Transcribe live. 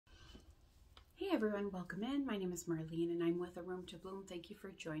everyone, welcome in. My name is Marlene and I'm with A Room to Bloom. Thank you for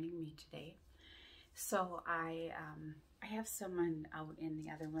joining me today. So I have someone out in the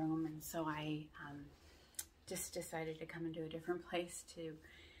other room, and so I just decided to come into a different place to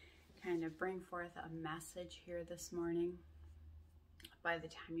kind of bring forth a message here this morning. By the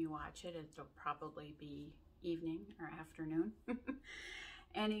time you watch it, it'll probably be evening or afternoon.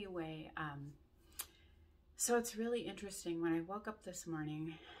 Anyway, so it's really interesting. When I woke up this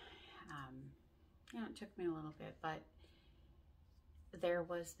morning, it took me a little bit, but there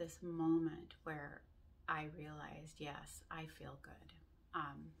was this moment where I realized, yes, I feel good.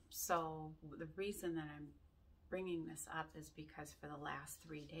 So the reason that I'm bringing this up is because for the last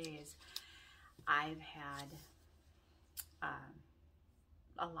 3 days, I've had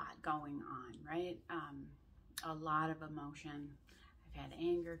a lot going on, right? A lot of emotion. I've had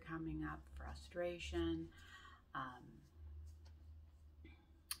anger coming up, frustration, a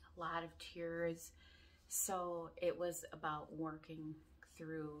lot of tears. So it was about working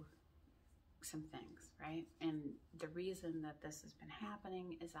through some things, right? And the reason that this has been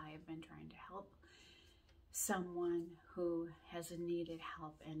happening is I have been trying to help someone who has needed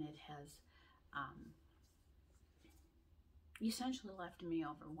help, and it has essentially left me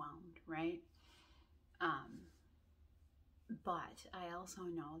overwhelmed, right? But I also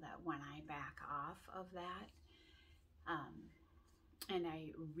know that when I back off of that, and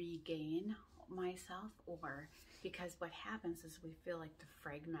I regain myself, or because what happens is we feel like the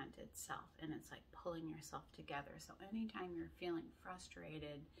fragmented self, and it's like pulling yourself together. So anytime you're feeling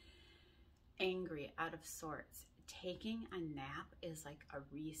frustrated, angry, out of sorts, taking a nap is like a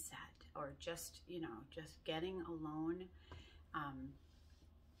reset, or just, just getting alone.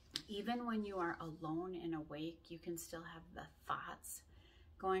 Even when you are alone and awake, you can still have the thoughts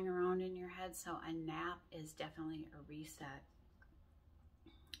going around in your head. So a nap is definitely a reset.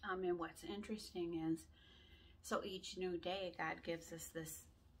 And what's interesting is, so each new day, God gives us this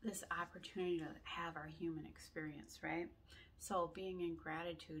opportunity to have our human experience, right? So being in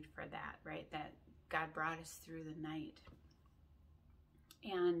gratitude for that, right? That God brought us through the night.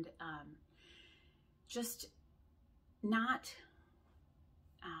 And just not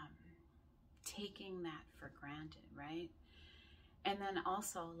taking that for granted, right? And then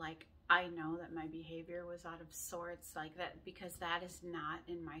also, like, I know that my behavior was out of sorts, like that, because that is not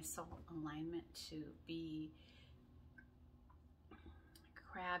in my soul alignment to be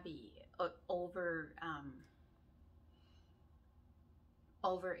crabby,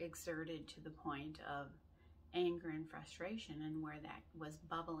 overexerted to the point of anger and frustration. And where that was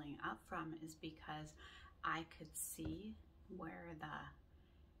bubbling up from is because I could see where the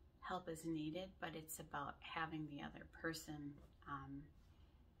help is needed, but it's about having the other person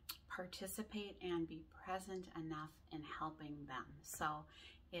participate and be present enough in helping them. So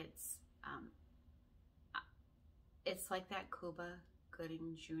it's like that Cuba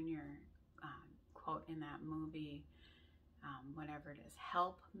Gooding Jr. Quote in that movie, whatever it is,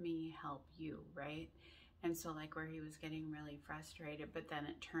 help me help you, right? And so like where he was getting really frustrated, but then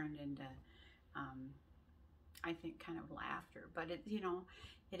it turned into I think kind of laughter, but it,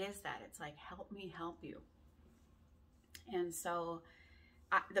 it is that, it's like, help me help you. And so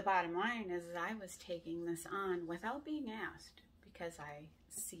the bottom line is that I was taking this on without being asked, because I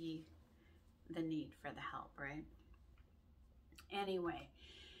see the need for the help, right? Anyway,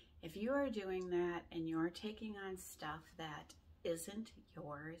 if you are doing that and you're taking on stuff that isn't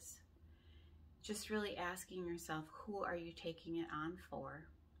yours, just really asking yourself, who are you taking it on for?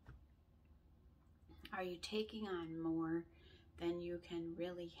 Are you taking on more than you can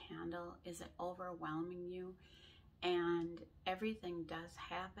really handle? Is it overwhelming you? And everything does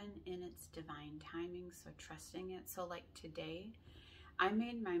happen in its divine timing, so trusting it. So like today, I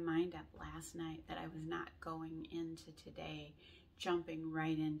made my mind up last night that I was not going into today jumping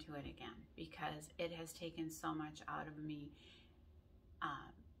right into it again, because it has taken so much out of me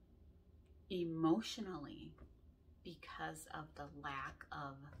emotionally, because of the lack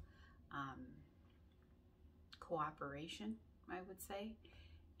of cooperation, I would say,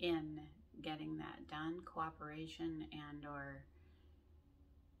 in getting that done. Cooperation and or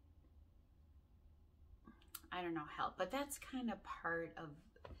I don't know, help, but that's kind of part of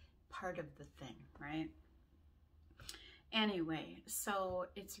the thing, right? Anyway, so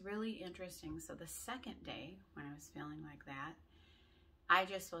it's really interesting. So the second day when I was feeling like that, I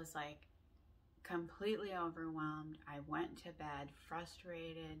just was like completely overwhelmed. I went to bed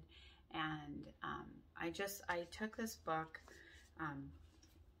frustrated, and I took this book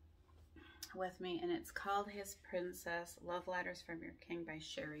with me, and it's called His Princess, Love Letters from Your King by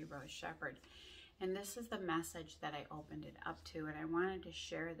Sherry Rose Shepherd. And this is the message that I opened it up to, and I wanted to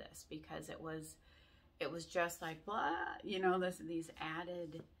share this because it was just like blah, you know, these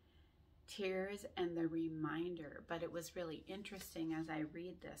added tears and the reminder. But it was really interesting as I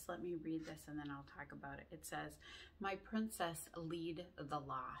read this. Let me read this and then I'll talk about it. It says, "My princess, lead the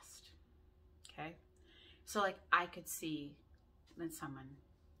lost." Okay, so like I could see that someone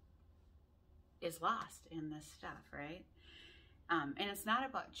is lost in this stuff, right? And it's not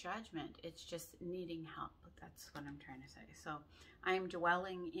about judgment, it's just needing help. That's what I'm trying to say. So, "I am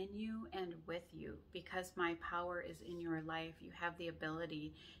dwelling in you and with you. Because my power is in your life, you have the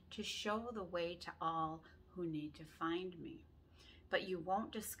ability to show the way to all who need to find me. But you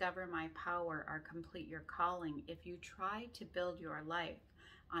won't discover my power or complete your calling if you try to build your life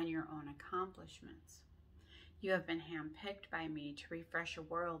on your own accomplishments. You have been handpicked by me to refresh a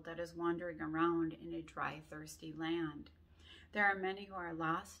world that is wandering around in a dry, thirsty land. There are many who are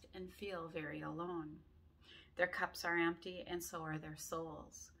lost and feel very alone. Their cups are empty, and so are their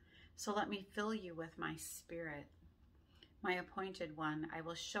souls. So let me fill you with my spirit. My appointed one, I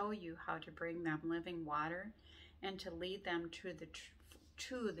will show you how to bring them living water and to lead them to the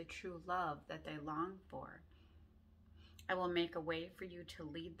true love that they long for. I will make a way for you to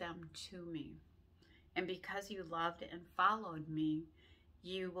lead them to me. And because you loved and followed me,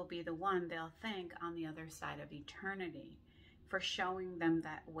 you will be the one they'll thank on the other side of eternity for showing them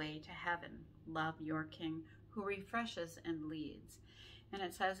that way to heaven. Love your King who refreshes and leads." And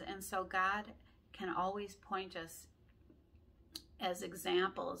it says, and so God can always point us as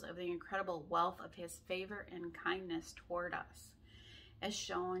examples of the incredible wealth of his favor and kindness toward us, as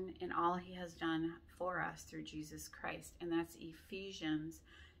shown in all he has done for us through Jesus Christ. And that's Ephesians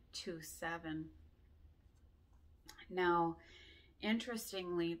 2:7. Now,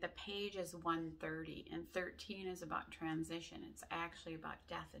 interestingly, the page is 130, and 13 is about transition. It's actually about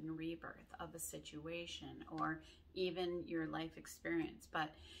death and rebirth of a situation or even your life experience.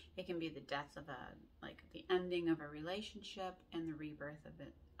 But it can be the death of like the ending of a relationship and the rebirth of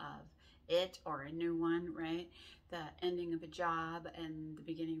it or a new one, right? The ending of a job and the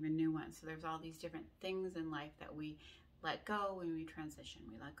beginning of a new one. So there's all these different things in life that we let go when we transition.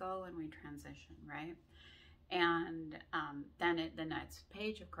 We let go and we transition, right? And then the next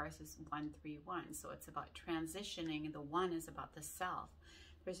page, of course, is 131. So it's about transitioning. The one is about the self.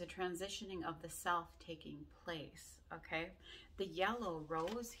 There's a transitioning of the self taking place, okay? The yellow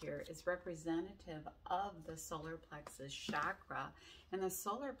rose here is representative of the solar plexus chakra. And the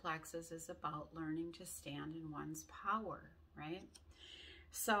solar plexus is about learning to stand in one's power, right?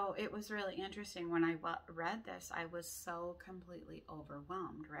 So it was really interesting. When I read this, I was so completely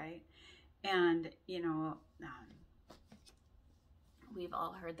overwhelmed, right? And, you know, we've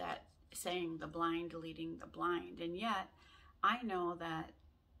all heard that saying, the blind leading the blind. And yet, I know that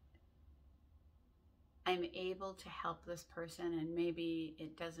I'm able to help this person, and maybe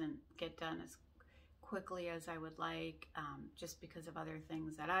it doesn't get done as quickly as I would like, just because of other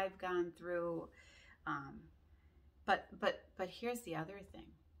things that I've gone through. But here's the other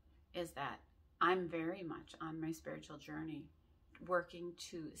thing, is that I'm very much on my spiritual journey, working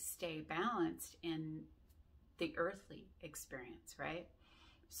to stay balanced in the earthly experience, right?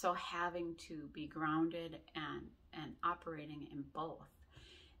 So having to be grounded and operating in both.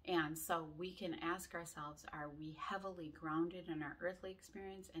 And so we can ask ourselves, are we heavily grounded in our earthly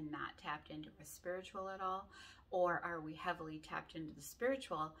experience and not tapped into the spiritual at all? Or are we heavily tapped into the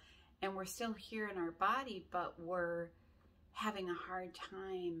spiritual and we're still here in our body, but we're having a hard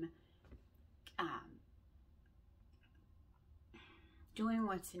time doing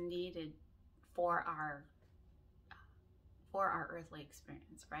what's needed for our earthly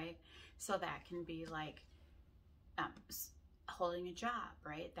experience, right? So that can be like holding a job,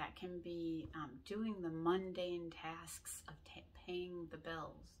 right? That can be doing the mundane tasks of paying the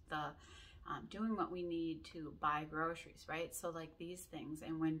bills, doing what we need to buy groceries, right? So like these things.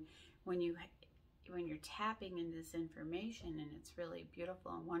 And when you're tapping into this information, and it's really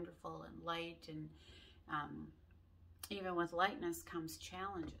beautiful and wonderful and light, and even with lightness comes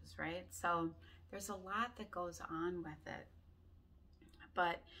challenges, right? So there's a lot that goes on with it.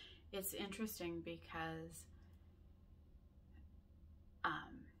 But it's interesting because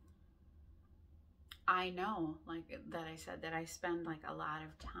I know, like that I said, that I spend like a lot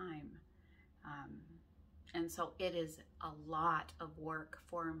of time. And so it is a lot of work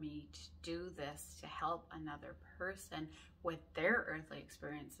for me to do this, to help another person with their earthly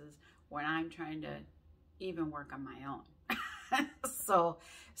experiences when I'm trying to even work on my own. So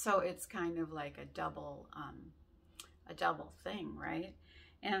it's kind of like a double thing, right?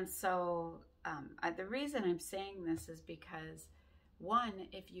 And so the reason I'm saying this is because one,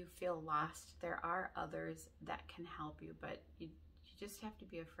 if you feel lost, there are others that can help you, but you just have to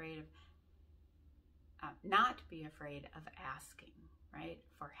be afraid of, not be afraid of asking, right,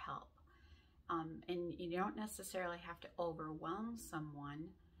 for help. And you don't necessarily have to overwhelm someone,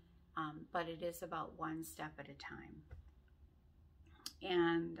 but it is about one step at a time.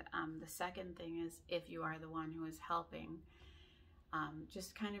 And the second thing is, if you are the one who is helping,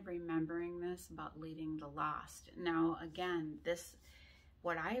 just kind of remembering this about leading the lost. Now, again,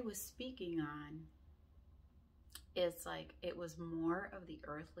 what I was speaking on is like, it was more of the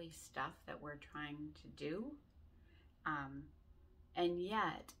earthly stuff that we're trying to do. And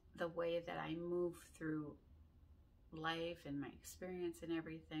yet, the way that I move through life and my experience and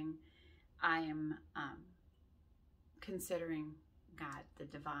everything, I am considering God, the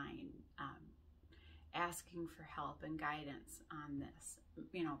divine, asking for help and guidance on this,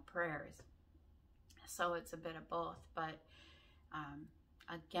 prayers. So it's a bit of both, but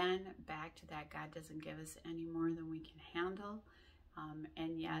again, back to that, God doesn't give us any more than we can handle.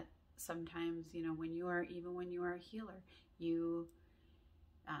 And yet sometimes, when you are a healer,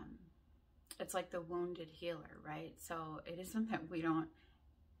 it's like the wounded healer, right? So it isn't that we don't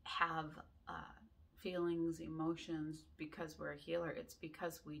have feelings, emotions because we're a healer. It's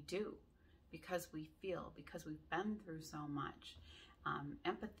because we do, because we feel, because we've been through so much.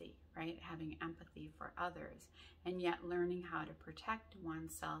 Empathy, right? Having empathy for others, and yet learning how to protect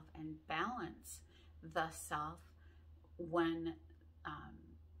oneself and balance the self when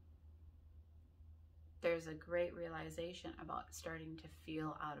there's a great realization about starting to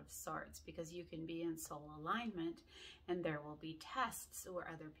feel out of sorts, because you can be in soul alignment and there will be tests where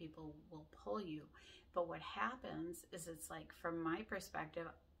other people will pull you. But what happens is, it's like, from my perspective,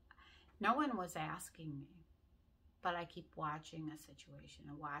 no one was asking me, but I keep watching a situation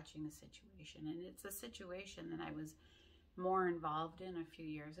and watching a situation. And it's a situation that I was more involved in a few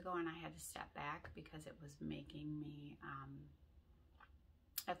years ago, and I had to step back because it was making me,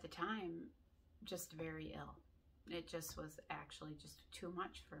 at the time, just very ill. It just was actually just too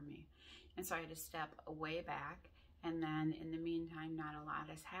much for me. And so I had to step way back. And then in the meantime, not a lot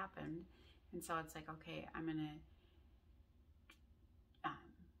has happened. And so it's like, okay, I'm going to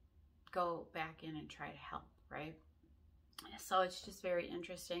go back in and try to help, right? So it's just very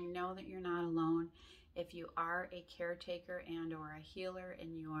interesting. Know that you're not alone. If you are a caretaker and or a healer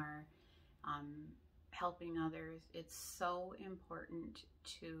and you are helping others, it's so important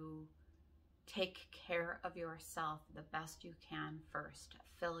to take care of yourself the best you can first.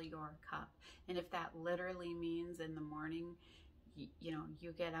 Fill your cup. And if that literally means in the morning,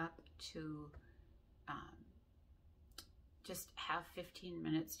 you get up to just have 15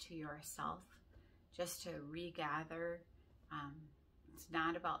 minutes to yourself, just to regather. It's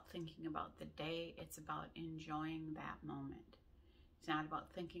not about thinking about the day. It's about enjoying that moment. It's not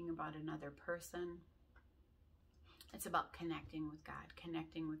about thinking about another person. It's about connecting with God,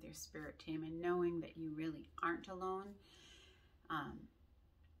 connecting with your spirit team, and knowing that you really aren't alone.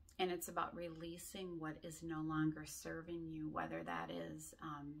 And it's about releasing what is no longer serving you, whether that is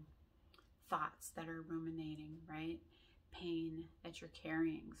thoughts that are ruminating, right? Pain that you're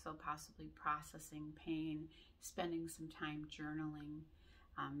carrying, so possibly processing pain, spending some time journaling,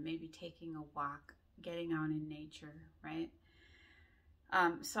 maybe taking a walk, getting out in nature, right?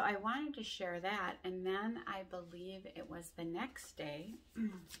 So I wanted to share that, and then I believe it was the next day.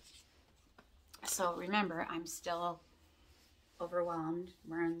 So remember, I'm still overwhelmed.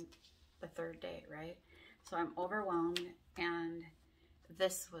 We're on the third day, right? So I'm overwhelmed, and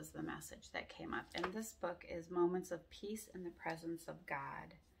this was the message that came up. And this book is Moments of Peace in the Presence of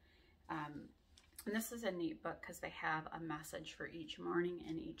God. And this is a neat book because they have a message for each morning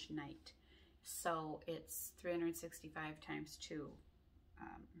and each night. So it's 365 times 2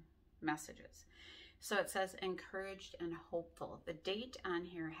 messages. So it says encouraged and hopeful. The date on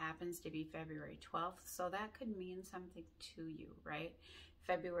here happens to be February 12th. So that could mean something to you, right?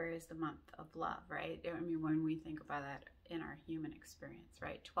 February is the month of love, right? I mean, when we think about that in our human experience,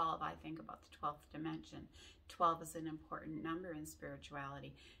 right? 12, I think about the 12th dimension. 12 is an important number in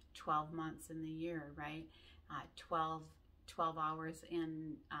spirituality. 12 months in the year, right? 12 hours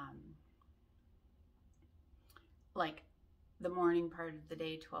in, like the morning part of the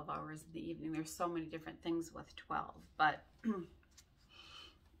day, 12 hours in the evening. There's so many different things with 12, but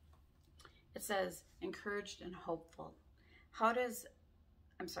it says encouraged and hopeful. Hope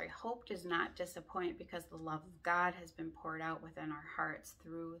does not disappoint because the love of God has been poured out within our hearts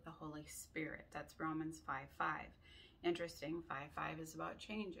through the Holy Spirit. That's Romans 5:5. Interesting, 5:5 is about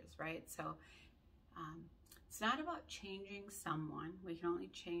changes, right? So it's not about changing someone. We can only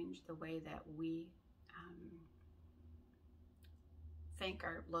change the way that we think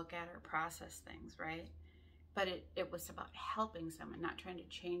or look at or process things, right? But it was about helping someone, not trying to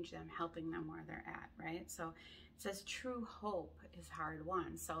change them, helping them where they're at, right? So it says true hope is hard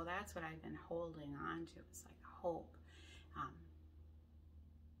won. So that's what I've been holding on to. It's like hope,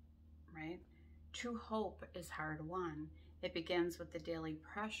 right? True hope is hard won. It begins with the daily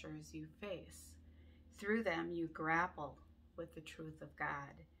pressures you face. Through them, you grapple with the truth of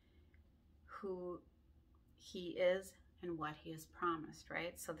God, who He is and what He has promised,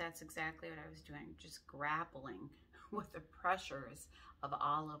 right? So that's exactly what I was doing, just grappling with the pressures of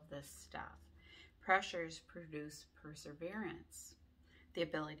all of this stuff. Pressures produce perseverance, the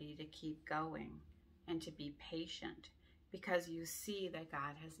ability to keep going and to be patient, because you see that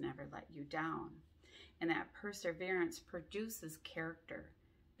God has never let you down. And that perseverance produces character,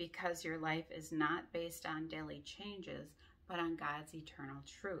 because your life is not based on daily changes, but on God's eternal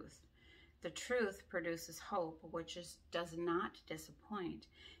truth. The truth produces hope, which does not disappoint,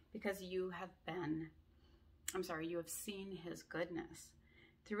 because you have seen His goodness.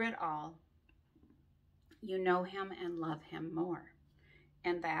 Through it all, you know Him and love Him more.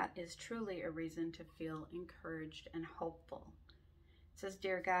 And that is truly a reason to feel encouraged and hopeful. It says,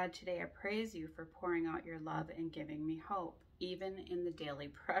 Dear God, today I praise You for pouring out Your love and giving me hope. Even in the daily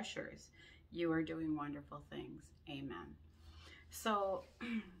pressures, You are doing wonderful things. Amen. So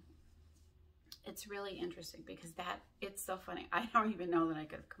it's really interesting, because it's so funny. I don't even know that I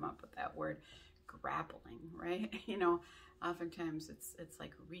could have come up with that word, grappling, right? You know, oftentimes it's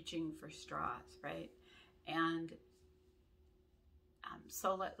like reaching for straws, right? And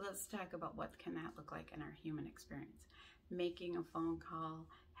so let's talk about what can that look like in our human experience. Making a phone call,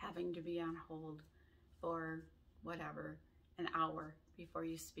 having to be on hold for whatever, an hour before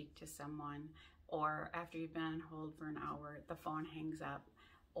you speak to someone, or after you've been on hold for an hour, the phone hangs up,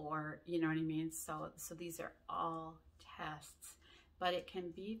 or you know what I mean? So these are all tests, but it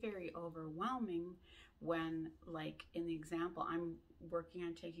can be very overwhelming when, like in the example, I'm working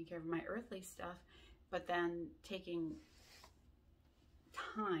on taking care of my earthly stuff, but then taking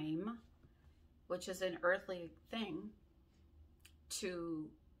time, which is an earthly thing, to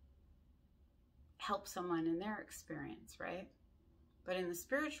help someone in their experience, right? But in the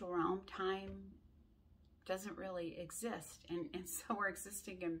spiritual realm, time doesn't really exist, and so we're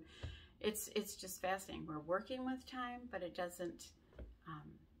existing, and it's just fascinating. We're working with time, but it doesn't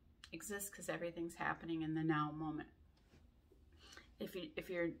exist, because everything's happening in the now moment. If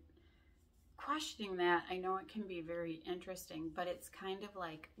you're questioning that, I know it can be very interesting, but it's kind of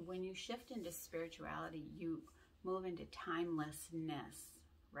like when you shift into spirituality, you move into timelessness,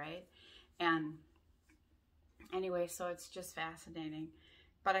 right? And anyway, so it's just fascinating.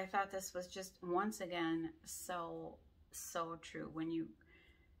 But I thought this was just, once again, so true. When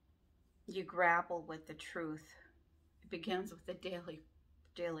you grapple with the truth, it begins with the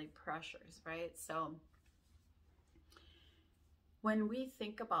daily pressures, right? So when we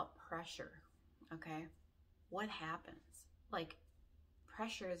think about pressure, okay, what happens? Like,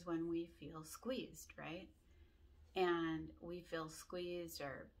 pressure is when we feel squeezed, right? And we feel squeezed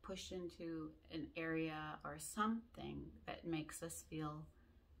or pushed into an area or something that makes us feel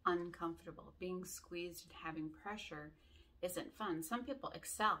uncomfortable. Being squeezed and having pressure isn't fun. Some people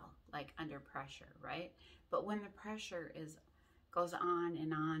excel like under pressure, right? But when the pressure goes on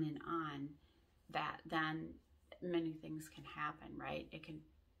and on and on, then many things can happen, right? It can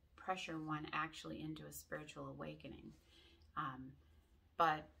pressure one actually into a spiritual awakening.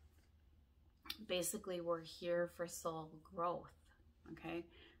 But basically, we're here for soul growth, okay?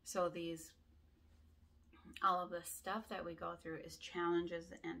 So all of the stuff that we go through is challenges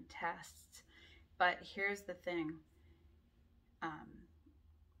and tests. But here's the thing.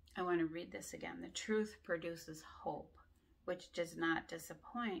 I want to read this again. The truth produces hope, which does not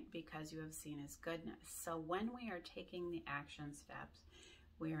disappoint, because you have seen His goodness. So when we are taking the action steps,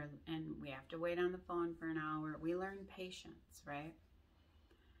 we have to wait on the phone for an hour, we learn patience, right?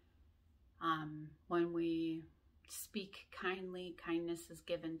 When we speak kindly, kindness is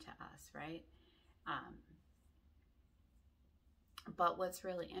given to us, right? But what's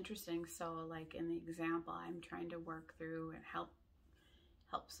really interesting, so like in the example, I'm trying to work through and help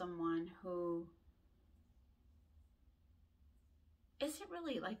someone who isn't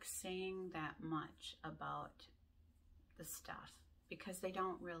really like saying that much about the stuff, because they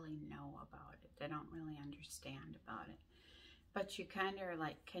don't really know about it. They don't really understand about it. But you kind of are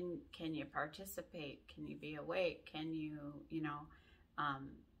like, can you participate? Can you be awake? Can you,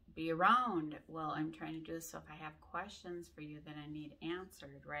 be around? Well, I'm trying to do this, so if I have questions for you that I need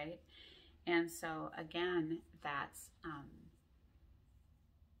answered, right? And so again, that's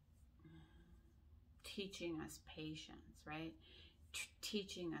teaching us patience, right?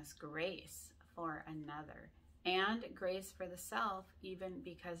 teaching us grace for another and grace for the self, even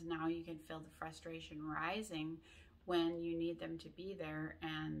because now you can feel the frustration rising when you need them to be there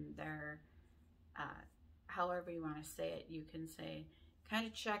and they're, however you want to say it, you can say, kind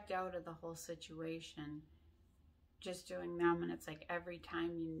of checked out of the whole situation, just doing them. And it's like every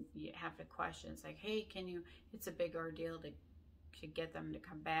time you have to question, it's like, hey, can you, it's a big ordeal to get them to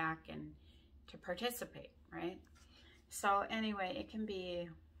come back and to participate, right? So anyway, it can be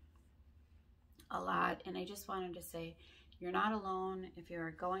a lot. And I just wanted to say, you're not alone if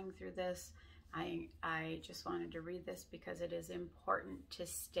you're going through this. I just wanted to read this because it is important to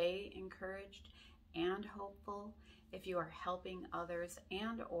stay encouraged and hopeful if you are helping others,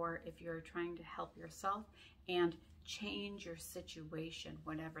 and or if you're trying to help yourself and change your situation,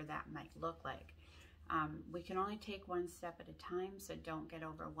 whatever that might look like. We can only take one step at a time, so don't get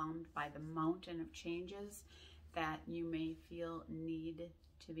overwhelmed by the mountain of changes that you may feel need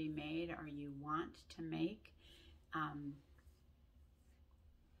to be made or you want to make.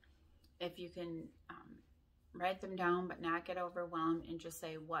 If you can write them down but not get overwhelmed, and just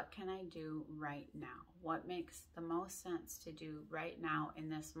say, what can I do right now? What makes the most sense to do right now in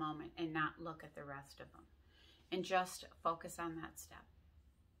this moment, and not look at the rest of them. And just focus on that step.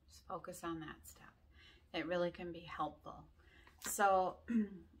 Just focus on that step. It really can be helpful. So,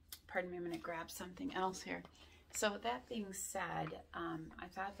 pardon me, I'm going to grab something else here. So with that being said, I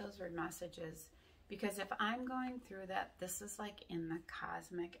thought those were messages, because if I'm going through that, this is like in the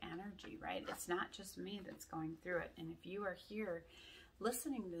cosmic energy, right? It's not just me that's going through it. And if you are here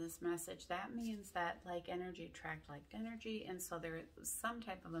listening to this message, that means that like energy attract like energy. And so there is some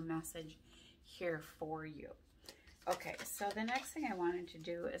type of a message here for you. Okay, so the next thing I wanted to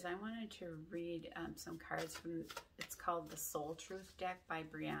do is I wanted to read some cards from, it's called the Soul Truth deck by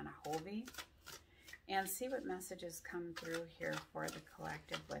Brianna Hovey, and see what messages come through here for the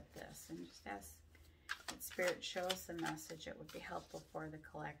collective with this. And just ask that Spirit show us a message that would be helpful for the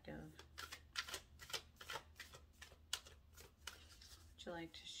collective. What would you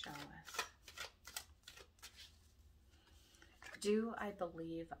like to show us? Do I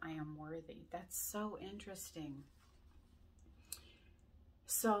believe I am worthy? That's so interesting.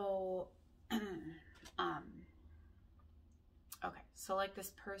 So, okay, so like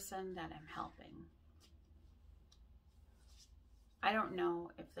this person that I'm helping, I don't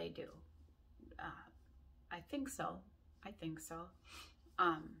know if they do. I think so.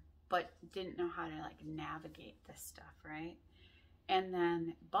 But didn't know how to like navigate this stuff, right? And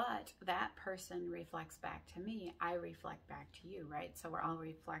then, but that person reflects back to me. I reflect back to you, right? So we're all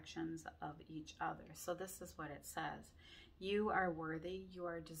reflections of each other. So this is what it says. You are worthy, you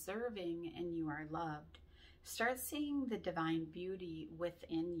are deserving, and you are loved. Start seeing the divine beauty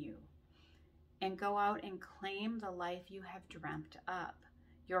within you and go out and claim the life you have dreamt up.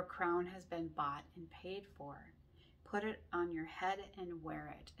 Your crown has been bought and paid for. Put it on your head and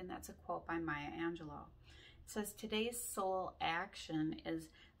wear it. And that's a quote by Maya Angelou. It says, today's soul action is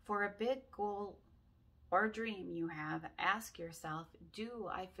for a big goal or dream you have. Ask yourself, do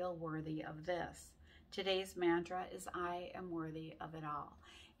I feel worthy of this? Today's mantra is, I am worthy of it all.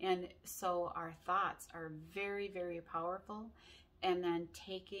 And so our thoughts are very, very powerful. And then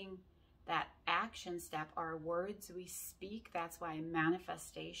taking that action step, our words we speak, that's why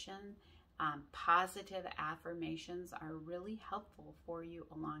manifestation, positive affirmations are really helpful for you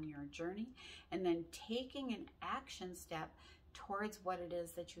along your journey. And then taking an action step towards what it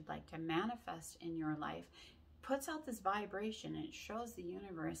is that you'd like to manifest in your life puts out this vibration, and it shows the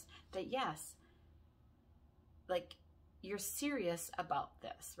universe that yes, like you're serious about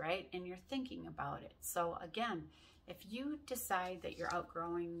this, right? And you're thinking about it. So again, if you decide that you're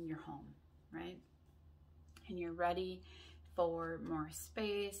outgrowing your home, right? And you're ready for more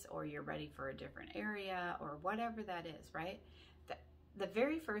space, or you're ready for a different area, or whatever that is, right? The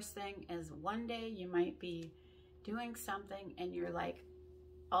very first thing is, one day you might be doing something and you're like,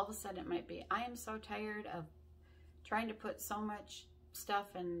 all of a sudden it might be, I am so tired of trying to put so much stuff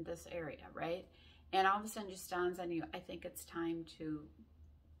in this area, right? And all of a sudden just dawns on you, I think it's time to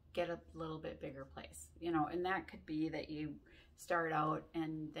get a little bit bigger place, you know. And that could be that you start out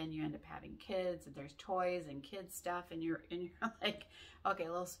and then you end up having kids, and there's toys and kids stuff, and you're like, okay,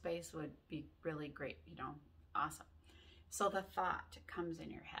 a little space would be really great, you know, awesome. So the thought comes in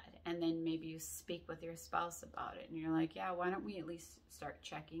your head, and then maybe you speak with your spouse about it, and you're like, yeah, why don't we at least start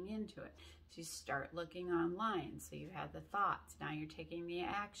checking into it? So you start looking online. So you had the thoughts, now you're taking the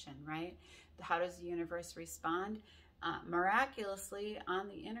action, right? How does the universe respond? Miraculously, on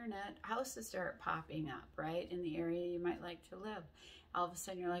the internet, houses start popping up, right, in the area you might like to live. All of a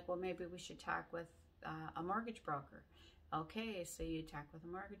sudden you're like, well, maybe we should talk with a mortgage broker. Okay, so you talk with a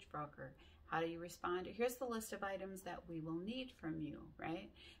mortgage broker. How do you respond? Here's the list of items that we will need from you, right?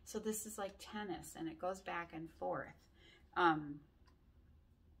 So this is like tennis, and it goes back and forth.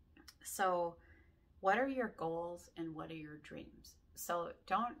 So what are your goals and what are your dreams? So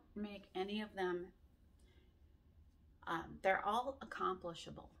don't make any of them, they're all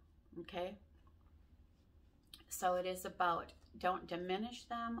accomplishable, okay? So it is about, don't diminish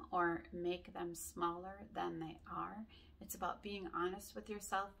them or make them smaller than they are. It's about being honest with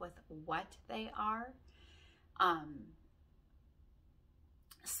yourself with what they are.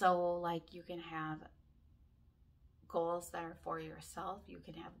 So like you can have goals that are for yourself. You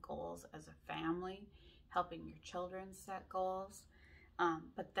can have goals as a family, helping your children set goals.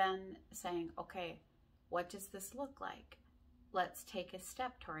 But then saying, okay, what does this look like? Let's take a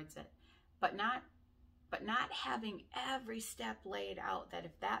step towards it. But not having every step laid out, that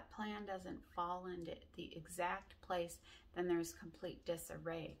if that plan doesn't fall into the exact place, then there's complete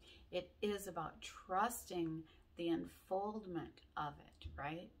disarray. It is about trusting the unfoldment of it,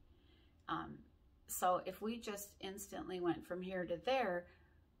 right? So if we just instantly went from here to there,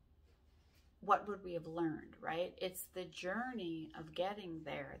 what would we have learned, right? It's the journey of getting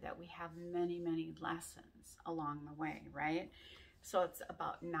there that we have many, many lessons along the way, right? So it's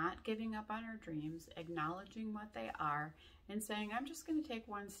about not giving up on our dreams, acknowledging what they are, and saying, I'm just going to take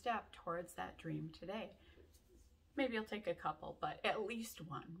one step towards that dream today. Maybe you'll take a couple, but at least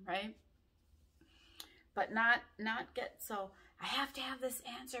one, right? But not get so, I have to have this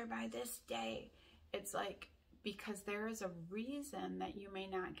answer by this day. It's like, because there is a reason that you may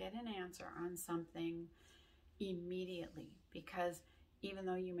not get an answer on something immediately, because even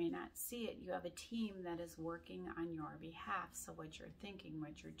though you may not see it, you have a team that is working on your behalf. So what you're thinking,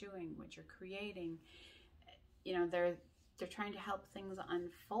 what you're doing, what you're creating, you know, they're trying to help things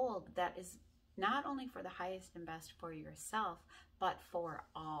unfold. That is not only for the highest and best for yourself, but for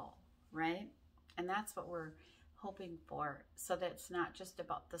all, right? And that's what we're hoping for, so that it's not just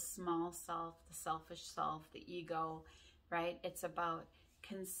about the small self, the selfish self, the ego, right? It's about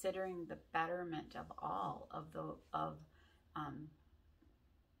considering the betterment of all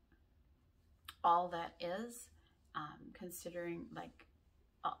all that is, considering like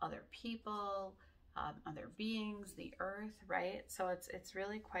other people, other beings, the earth, right? So it's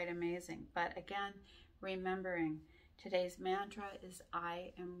really quite amazing. But again, remembering today's mantra is,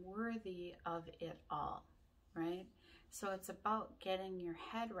 I am worthy of it all, right? So it's about getting your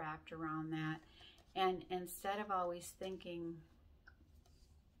head wrapped around that, and instead of always thinking,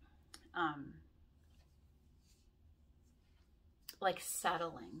 like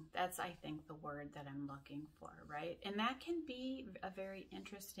settling, that's, I think, the word that I'm looking for, right? And that can be a very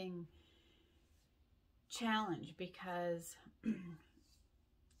interesting challenge, because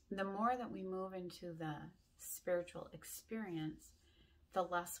the more that we move into the spiritual experience, the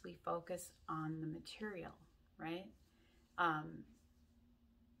less we focus on the material, right?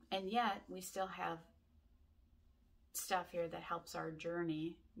 And yet we still have stuff here that helps our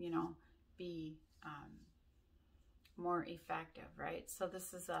journey, you know, be more effective, right? So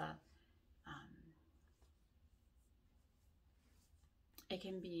this is it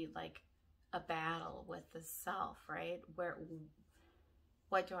can be like a battle with the self, right?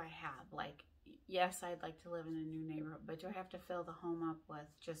 What do I have? Like, yes, I'd like to live in a new neighborhood, but do I have to fill the home up with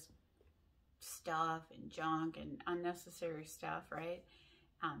just stuff and junk and unnecessary stuff, right?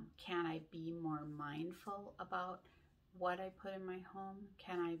 Can I be more mindful about what I put in my home?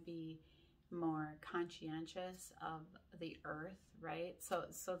 Can I be more conscientious of the earth, right? So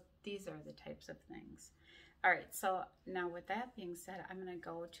these are the types of things. All right, so now with that being said, I'm going to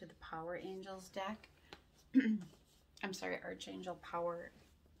go to the Power Angels deck. I'm sorry, Archangel Power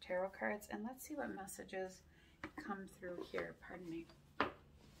Tarot cards, and let's see what messages come through here. Pardon me.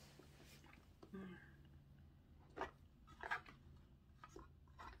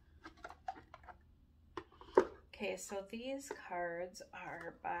 Okay, so these cards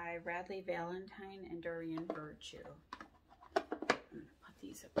are by Radley Valentine and Dorian Virtue. I'm going to put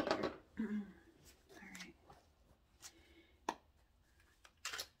these up here. All right.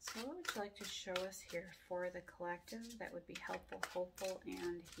 So what would you like to show us here for the collective that would be helpful, hopeful,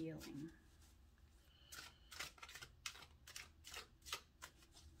 and healing?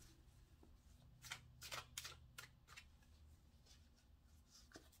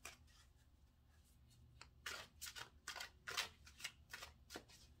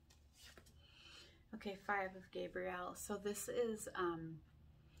 Okay, Five of Gabriel. So this is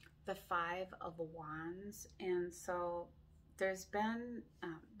the Five of Wands. And so there's been,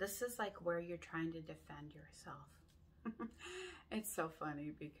 this is like where you're trying to defend yourself. It's so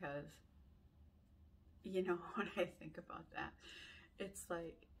funny because you know, when I think about that, it's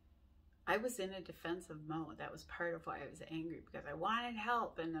like I was in a defensive mode. That was part of why I was angry, because I wanted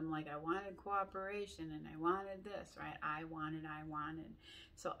help, and I'm like, I wanted cooperation, and I wanted this, right? I wanted.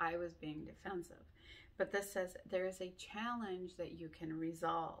 So I was being defensive. But this says there is a challenge that you can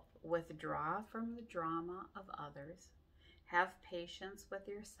resolve. Withdraw from the drama of others. Have patience with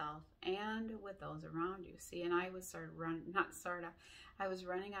yourself and with those around you. See, and I was I was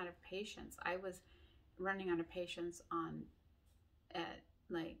running out of patience. I was running out of patience at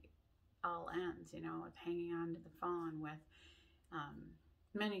like all ends, you know, with hanging on to the phone, with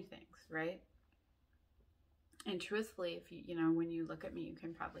many things, right? And truthfully, if you know, when you look at me, you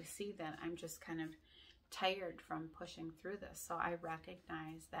can probably see that I'm just kind of tired from pushing through this. So I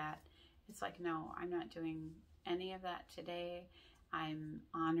recognize that it's like, no, I'm not doing any of that today. I'm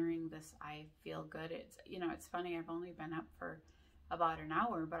honoring this. I feel good. It's, you know, it's funny. I've only been up for about an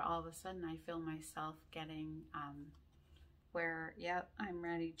hour, but all of a sudden I feel myself getting where, yep, I'm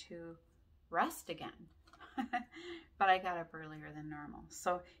ready to rest again. But I got up earlier than normal.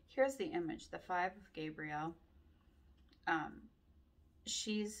 So here's the image, the 5 of Gabriel.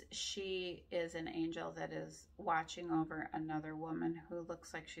 She is an angel that is watching over another woman who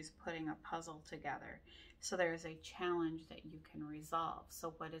looks like she's putting a puzzle together. So there's a challenge that you can resolve.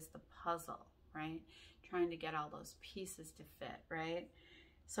 So what is the puzzle, right? Trying to get all those pieces to fit, right?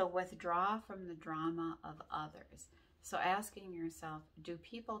 So withdraw from the drama of others. So asking yourself, do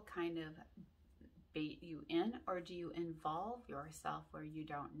people kind of bait you in, or do you involve yourself where you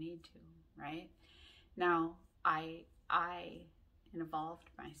don't need to, right? Now, I involved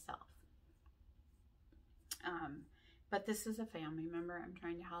myself. But this is a family member I'm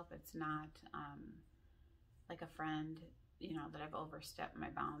trying to help. It's not like a friend, you know, that I've overstepped my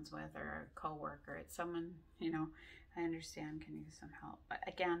bounds with, or a coworker. It's someone, you know, I understand can use some help. But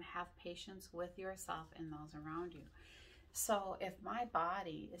again, have patience with yourself and those around you. So if my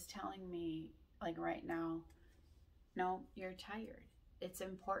body is telling me, like right now, no, you're tired, it's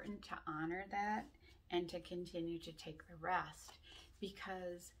important to honor that and to continue to take the rest,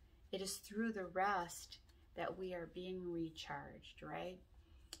 because it is through the rest that we are being recharged, right?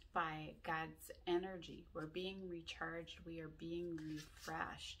 By God's energy. We're being recharged, we are being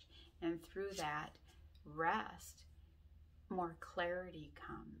refreshed. And through that rest, more clarity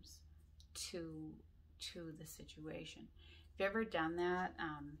comes to the situation. Have you ever done that?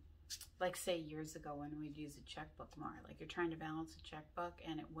 Like say years ago when we'd use a checkbook more, like you're trying to balance a checkbook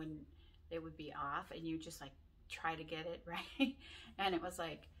and it would be off, and you just like try to get it right. And it was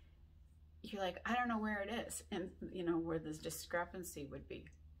like, you're like, I don't know where it is, and you know, where this discrepancy would be.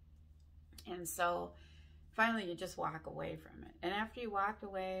 And so finally you just walk away from it. And after you walked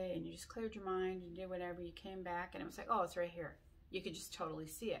away and you just cleared your mind and did whatever, you came back and it was like, oh, it's right here. You could just totally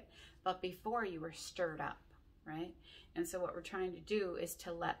see it. But before, you were stirred up, right? And so what we're trying to do is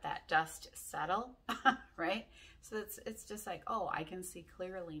to let that dust settle, right? So it's just like, oh, I can see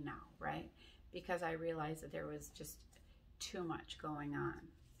clearly now, right? Because I realized that there was just too much going on.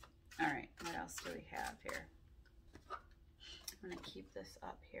 All right, what else do we have here? I'm gonna keep this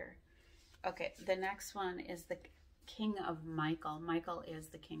up here. Okay, the next one is the King of Michael. Michael is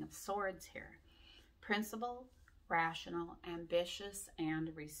the King of Swords here. Principled, rational, ambitious, and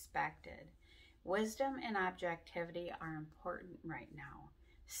respected. Wisdom and objectivity are important right now.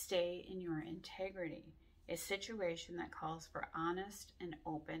 Stay in your integrity, a situation that calls for honest and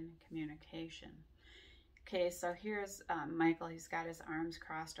open communication. Okay, so here's Michael. He's got his arms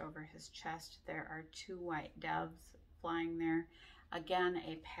crossed over his chest. There are 2 white doves flying there. Again,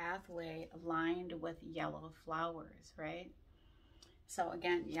 a pathway lined with yellow flowers, right? So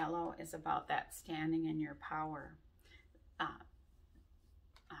again, yellow is about that standing in your power.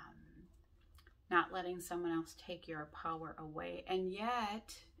 Not letting someone else take your power away, and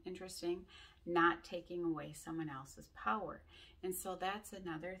yet, interesting, not taking away someone else's power. And so that's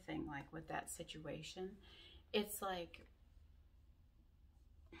another thing, like with that situation, it's like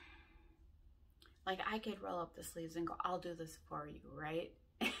I could roll up the sleeves and go, I'll do this for you, right?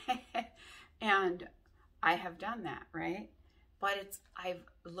 And I have done that, right? But I've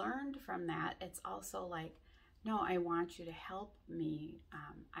learned from that. It's also like, no, I want you to help me.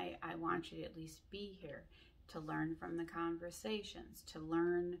 I want you to at least be here to learn from the conversations, to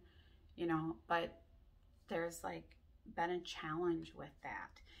learn, you know, but there's like been a challenge with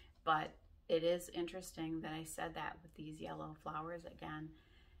that. But it is interesting that I said that with these yellow flowers again,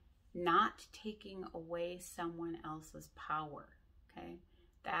 not taking away someone else's power, okay?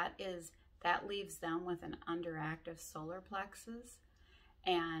 That leaves them with an underactive solar plexus,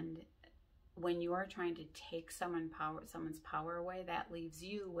 and when you are trying to take someone's power away, that leaves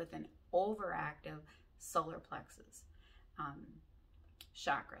you with an overactive solar plexus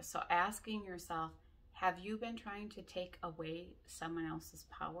chakra. So asking yourself, have you been trying to take away someone else's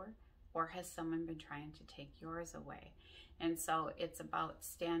power, or has someone been trying to take yours away? And so it's about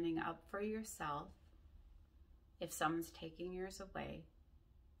standing up for yourself if someone's taking yours away,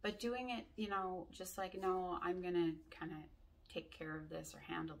 but doing it, you know, just like, no, I'm going to kind of take care of this or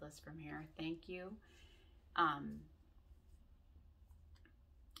handle this from here. Thank you.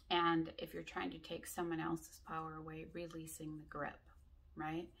 And if you're trying to take someone else's power away, releasing the grip,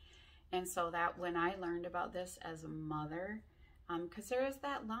 right? And so that when I learned about this as a mother, because there is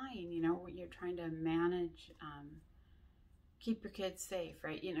that line, you know, where you're trying to manage, keep your kids safe,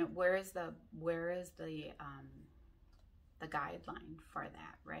 right? You know, where is the guideline for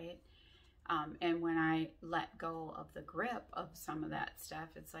that, right? And when I let go of the grip of some of that stuff,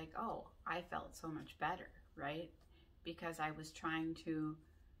 it's like, oh, I felt so much better, right? Because I was trying to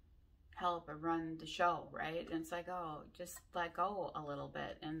help or run the show, right? And it's like, oh, just let go a little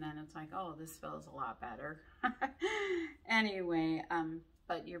bit. And then it's like, oh, this feels a lot better. Anyway,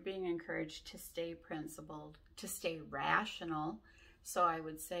 but you're being encouraged to stay principled, to stay rational. So I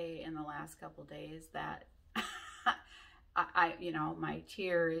would say in the last couple days that you know, my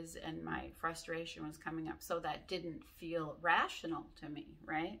tears and my frustration was coming up. So that didn't feel rational to me,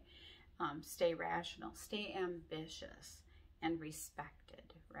 right? Stay rational, stay ambitious and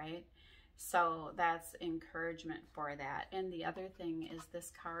respected, right? So that's encouragement for that. And the other thing is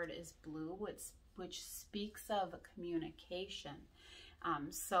this card is blue, which speaks of communication.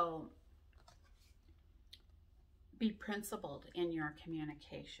 So be principled in your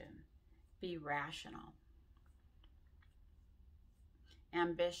communication. Be rational.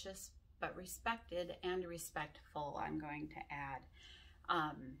 Ambitious, but respected and respectful, I'm going to add.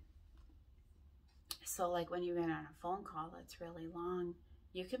 So like when you get on a phone call that's really long,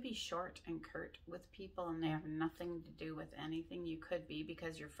 you could be short and curt with people and they have nothing to do with anything. You could be,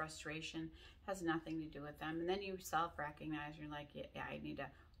 because your frustration has nothing to do with them. And then you self-recognize, you're like, yeah, I need to,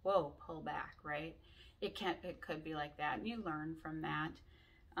 whoa, pull back, right? It could be like that. And you learn from that,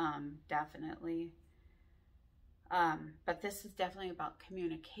 definitely. But this is definitely about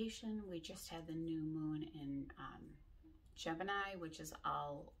communication. We just had the new moon in Gemini, which is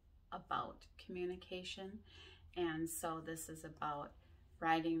all about communication. And so this is about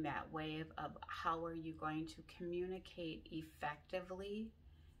riding that wave of how are you going to communicate effectively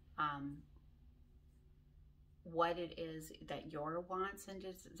what it is that your wants and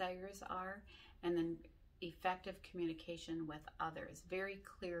desires are, and then effective communication with others, very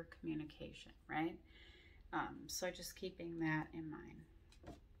clear communication, right? So just keeping that in mind.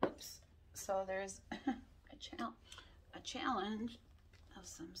 Oops. So there's a challenge of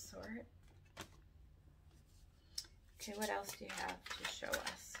some sort. Okay, what else do you have to show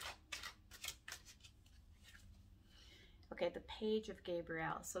us? Okay, the page of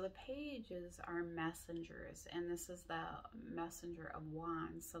Gabriel. So the pages are messengers, and this is the messenger of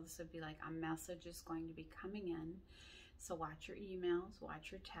wands. So this would be like a message is going to be coming in. So watch your emails,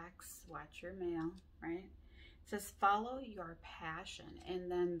 watch your texts, watch your mail, right? It says follow your passion. And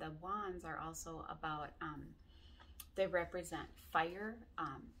then the wands are also about, they represent fire,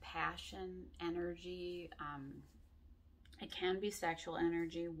 passion, energy. It can be sexual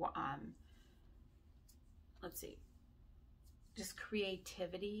energy. Let's see. Just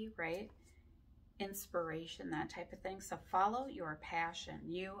creativity, right? Inspiration, that type of thing. So follow your passion.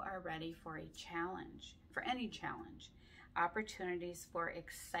 You are ready for a challenge, for any challenge. Opportunities for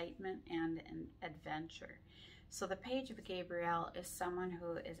excitement and adventure. So the page of Gabriel is someone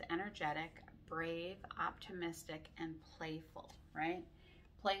who is energetic, brave, optimistic, and playful, right?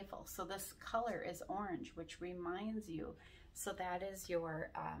 Playful. So this color is orange, which reminds you, so that is your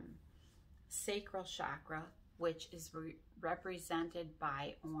sacral chakra, which is represented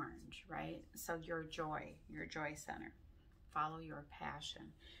by orange, right? So your joy center. Follow your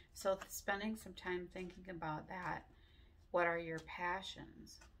passion. So spending some time thinking about that. What are your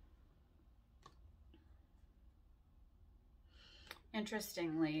passions?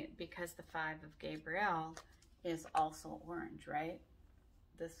 Interestingly, because the 5 of Gabriel is also orange, right?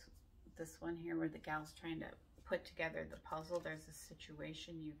 This one here where the gal's trying to put together the puzzle, there's a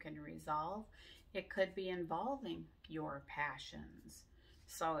situation you can resolve. It could be involving your passions.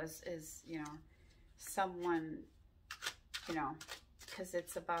 So is you know, someone, you know, because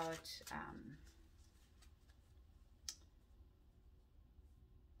it's about,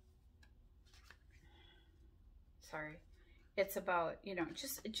 it's about, you know,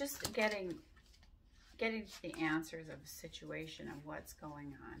 just getting the answers of the situation of what's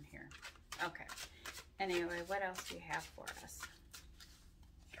going on here. Okay. Anyway, what else do you have for us?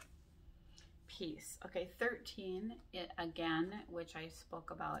 peace. Okay, 13, again, which I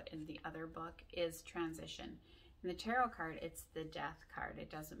spoke about in the other book, is transition. In the tarot card, it's the death card. It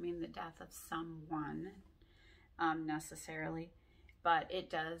doesn't mean the death of someone necessarily, but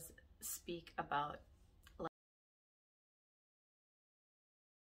it does speak about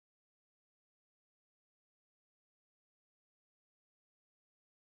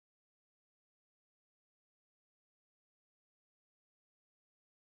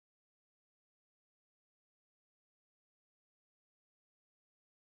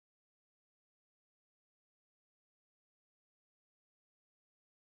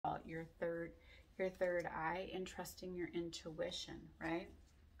your third eye and trusting your intuition, right?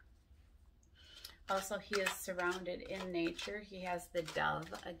 Also, he is surrounded in nature. He has the dove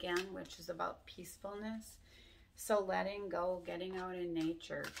again, which is about peacefulness. So letting go, getting out in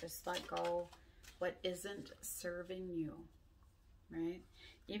nature, just let go what isn't serving you, right?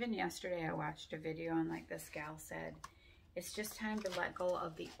 Even yesterday I watched a video and like this gal said, it's just time to let go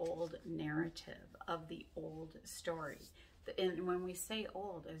of the old narrative, of the old story. And when we say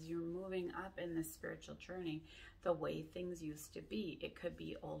old, as you're moving up in this spiritual journey, the way things used to be, it could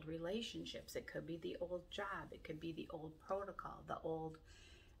be old relationships, it could be the old job, it could be the old protocol, the old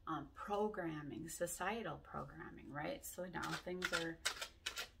programming, societal programming, right? So now things are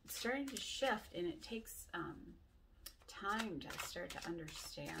starting to shift, and it takes time to start to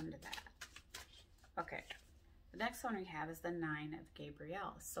understand that. Okay, the next one we have is the Nine of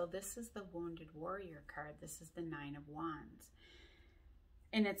Gabriel. So this is the Wounded Warrior card. This is the Nine of Wands.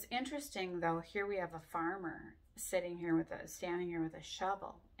 And it's interesting though, here we have a farmer standing here with a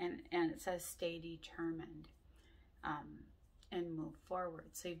shovel, and it says stay determined and move forward.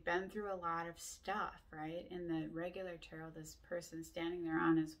 So you've been through a lot of stuff, right? In the regular tarot, this person standing there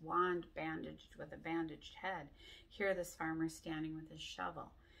on his wand, bandaged with a bandaged head. Here this farmer standing with his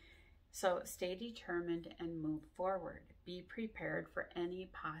shovel. So stay determined and move forward. Be prepared for any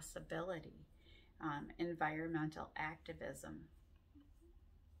possibility. Environmental activism.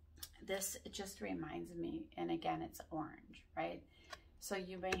 This just reminds me, and again, it's orange, right? So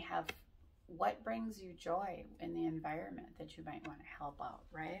you may have what brings you joy in the environment that you might want to help out,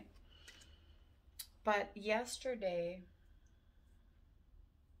 right? But yesterday,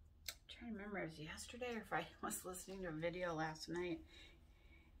 I'm trying to remember, it was yesterday or if I was listening to a video last night,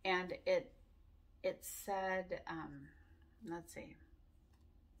 and it said, let's see,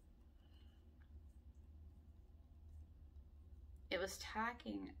 it was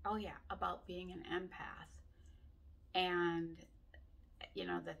talking, oh yeah, about being an empath, and you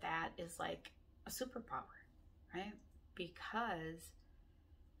know, that is like a superpower, right? Because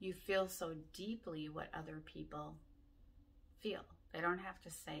you feel so deeply what other people feel. They don't have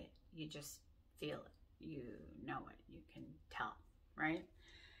to say it. You just feel it. You know it. You can tell, right?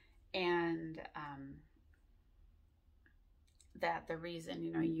 And that the reason,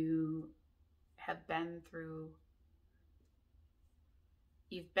 you know, you have been through,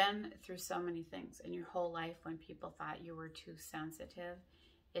 you've been through so many things in your whole life. When people thought you were too sensitive,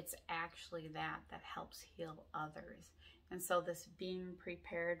 it's actually that helps heal others. And so this being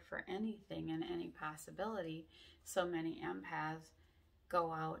prepared for anything and any possibility, so many empaths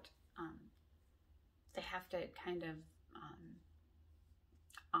go out, they have to kind of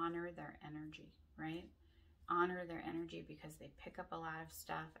honor their energy, right? Honor their energy because they pick up a lot of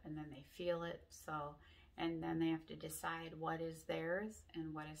stuff and then they feel it. So, and then they have to decide what is theirs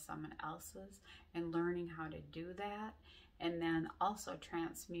and what is someone else's, and learning how to do that. And then also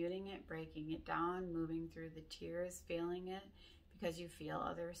transmuting it, breaking it down, moving through the tears, feeling it, because you feel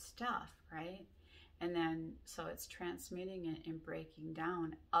other stuff, right? And then, so it's transmuting it and breaking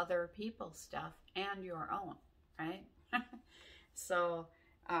down other people's stuff and your own, right? So,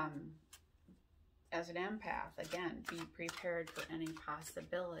 as an empath, again, be prepared for any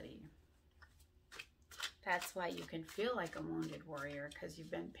possibility. That's why you can feel like a wounded warrior, because you've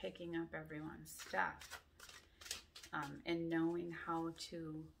been picking up everyone's stuff. And knowing how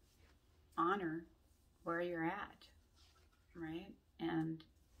to honor where you're at, right? And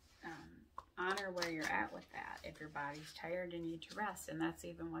honor where you're at with that. If your body's tired, you need to rest. And that's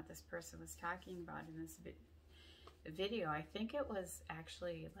even what this person was talking about in this video. I think it was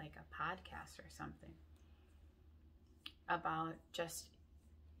actually like a podcast or something about just,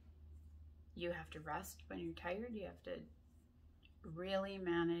 you have to rest when you're tired. You have to really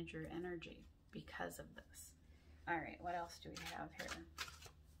manage your energy because of this. All right, what else do we have here?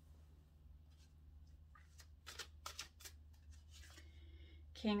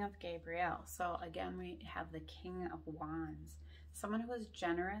 King of Gabriel. So again, we have the King of Wands. Someone who is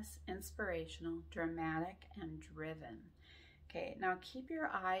generous, inspirational, dramatic, and driven. Okay, now keep your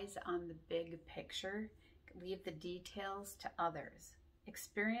eyes on the big picture. Leave the details to others.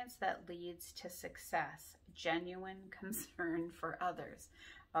 Experience that leads to success. Genuine concern for others.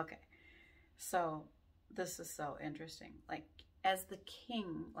 Okay, so this is so interesting. Like, as the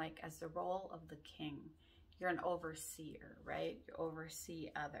king, like as the role of the king, you're an overseer, right? You oversee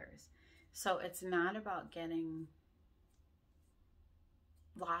others. So it's not about getting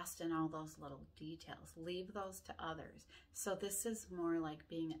lost in all those little details. Leave those to others. So this is more like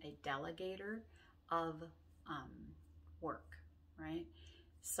being a delegator of work, right?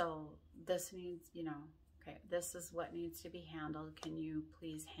 So this needs, you know, okay, this is what needs to be handled. Can you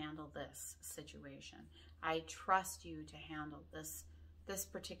please handle this situation? I trust you to handle this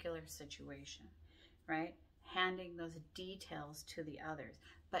particular situation, right? Handing those details to the others,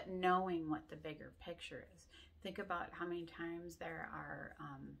 but knowing what the bigger picture is. Think about how many times there are,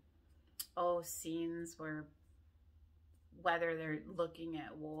 scenes where, whether they're looking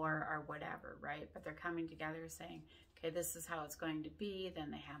at war or whatever, right? But they're coming together saying, okay, this is how it's going to be.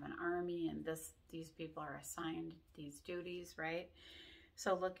 Then they have an army, and these people are assigned these duties, right?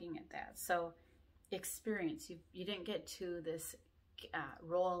 So looking at that. So experience, you didn't get to this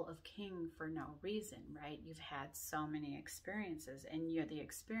role of king for no reason, right? You've had so many experiences, and the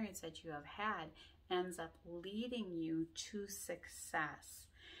experience that you have had ends up leading you to success.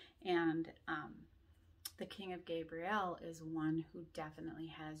 And the King of Gabriel is one who definitely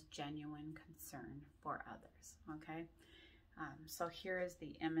has genuine concern for others, okay? So here is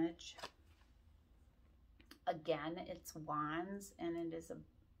the image. Again, it's wands, and it is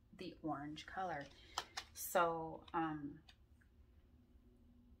the orange color. So,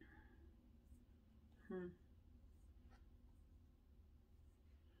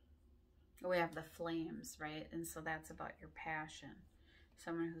 we have the flames, right? And so that's about your passion.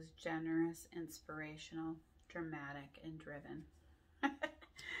 Someone who's generous, inspirational, dramatic, and driven.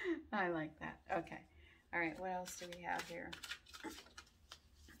 I like that. Okay. All right. What else do we have here?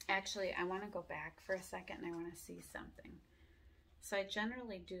 Actually, I want to go back for a second, and I want to see something. So I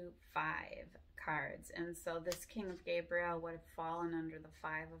generally do 5 cards. And so this King of Gabriel would have fallen under the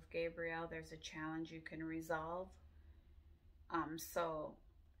 5 of Gabriel. There's a challenge you can resolve. So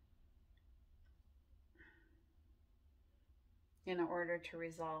in order to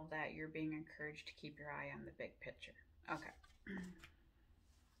resolve that, you're being encouraged to keep your eye on the big picture. Okay.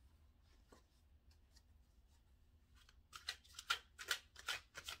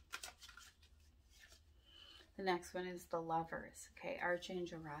 The next one is the Lovers. Okay,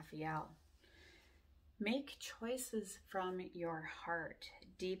 Archangel Raphael. Make choices from your heart.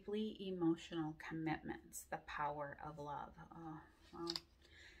 Deeply emotional commitments. The power of love. Oh, well.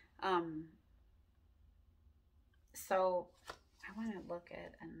 So I want to look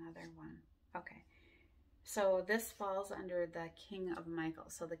at another one. Okay. So this falls under the King of Michael.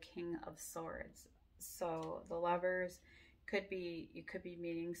 So the King of Swords. So the Lovers could be, you could be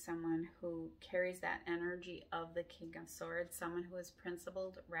meeting someone who carries that energy of the King of Swords, someone who is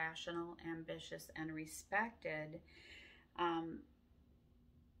principled, rational, ambitious, and respected.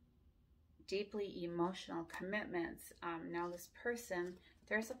 Deeply emotional commitments. Now this person,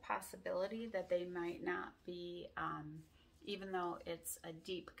 there's a possibility that they might not be, even though it's a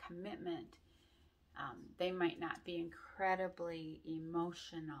deep commitment, they might not be incredibly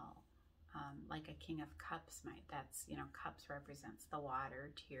emotional. Like a King of Cups might. That's, you know, Cups represents the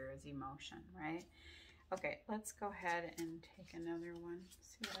water, tears, emotion, right? Okay, let's go ahead and take another one.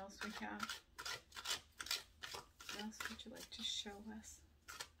 See what else we have. What else would you like to show us?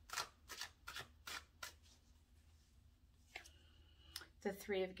 The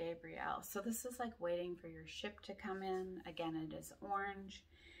 3 of Gabriel. So this is like waiting for your ship to come in. Again, it is orange.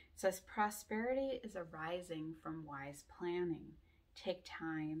 It says prosperity is arising from wise planning. Take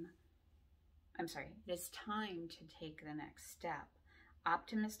time. It is time to take the next step.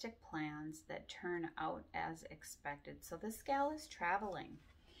 Optimistic plans that turn out as expected. So this gal is traveling.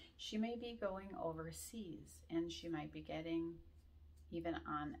 She may be going overseas, and she might be getting even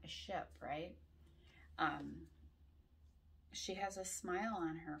on a ship, right? She has a smile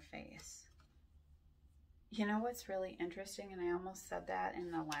on her face. You know what's really interesting, and I almost said that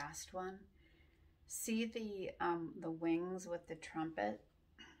in the last one. See the wings with the trumpet?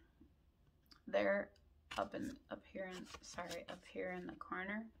 They're up here in the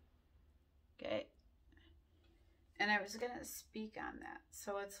corner. Okay. And I was going to speak on that.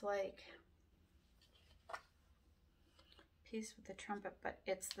 So it's like piece with the trumpet, but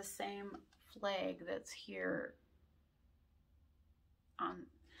it's the same flag that's here on,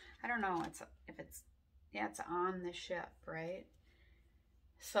 I don't know, it's on the ship, right?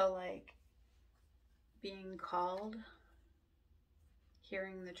 So like being called,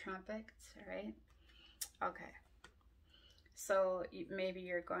 hearing the trumpets, right? Okay. So maybe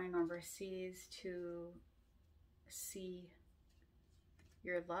you're going overseas to see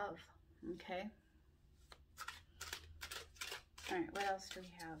your love, okay? All right, what else do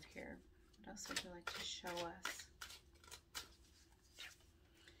we have here? What else would you like to show us?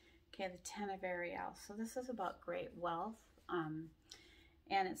 Okay, the 10 of Ariel. So this is about great wealth.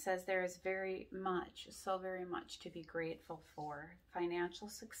 And it says there is very much, so very much to be grateful for. Financial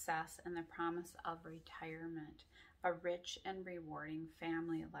success and the promise of retirement. A rich and rewarding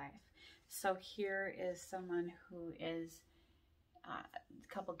family life. So here is someone who is a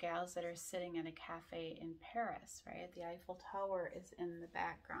couple gals that are sitting at a cafe in Paris, right? The Eiffel Tower is in the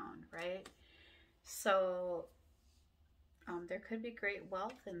background, right? So there could be great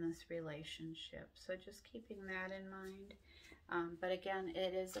wealth in this relationship. So just keeping that in mind. But again,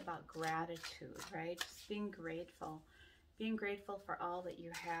 it is about gratitude, right? Just being grateful for all that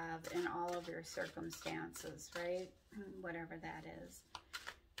you have in all of your circumstances, right? Whatever that is.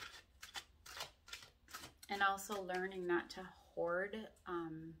 And also learning not to hoard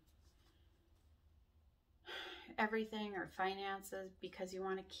everything or finances, because you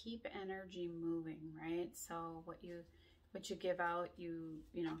want to keep energy moving, right? So what you give out, you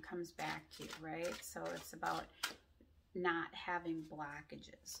know, comes back to you, right? So it's about not having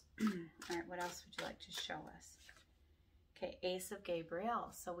blockages. All right, what else would you like to show us? Okay, Ace of Gabriel.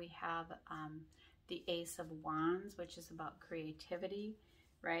 So we have the Ace of Wands, which is about creativity,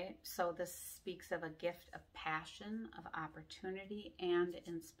 right? So this speaks of a gift of passion, of opportunity, and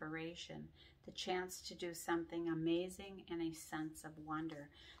inspiration. The chance to do something amazing and a sense of wonder.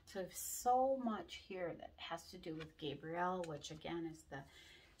 So so much here that has to do with Gabriel, which again is the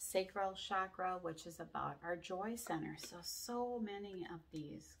sacral chakra, which is about our joy center. So many of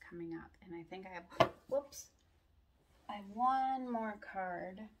these coming up. And I think I have, whoops, I have one more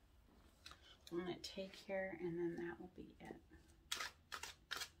card I'm going to take here, and then that will be it.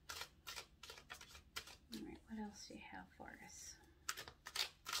 All right, what else do you have for us?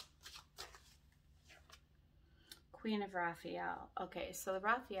 Queen of Raphael. Okay, so the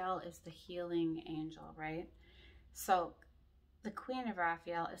Raphael is the healing angel, right? So the Queen of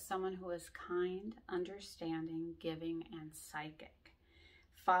Raphael is someone who is kind, understanding, giving, and psychic.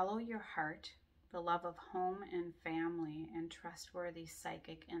 Follow your heart, the love of home and family, and trustworthy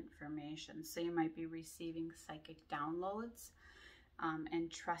psychic information. So you might be receiving psychic downloads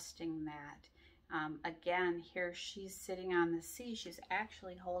and trusting that. Again, here she's sitting on the sea. She's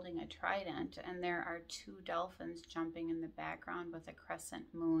actually holding a trident, and there are two dolphins jumping in the background with a crescent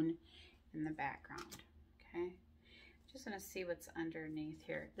moon in the background. Okay, just going to see what's underneath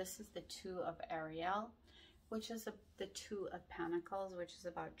here. This is the 2 of Ariel, which is the 2 of Pentacles, which is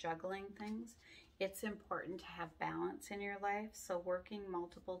about juggling things. It's important to have balance in your life. So working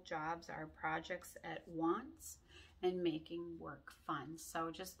multiple jobs or projects at once and making work fun.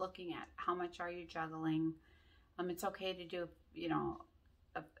 So just looking at how much are you juggling. It's okay to do, you know,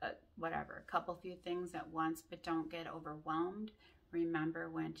 a couple few things at once, but don't get overwhelmed.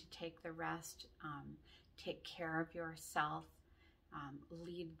 Remember when to take the rest, take care of yourself,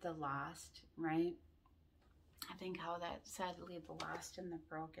 lead the lost, right? I think how that said, lead the lost and the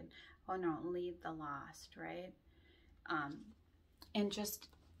broken. Oh no, lead the lost, right? And just,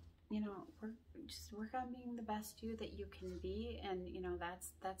 you know, work on being the best you that you can be. And, you know,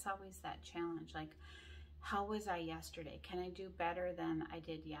 that's always that challenge. Like, how was I yesterday? Can I do better than I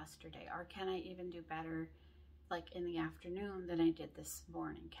did yesterday? Or can I even do better, like, in the afternoon than I did this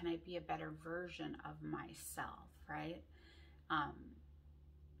morning? Can I be a better version of myself, right?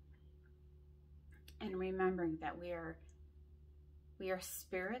 And remembering that we are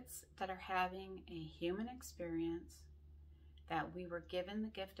spirits that are having a human experience, that we were given the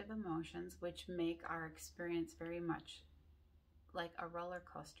gift of emotions, which make our experience very much like a roller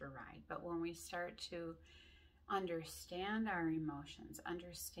coaster ride. But when we start to understand our emotions,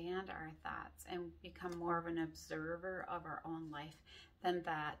 understand our thoughts, and become more of an observer of our own life, then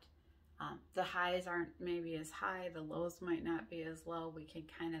that the highs aren't maybe as high, the lows might not be as low. We can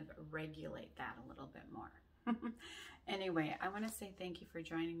kind of regulate that a little bit more. Anyway, I want to say thank you for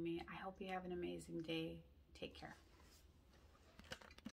joining me. I hope you have an amazing day. Take care.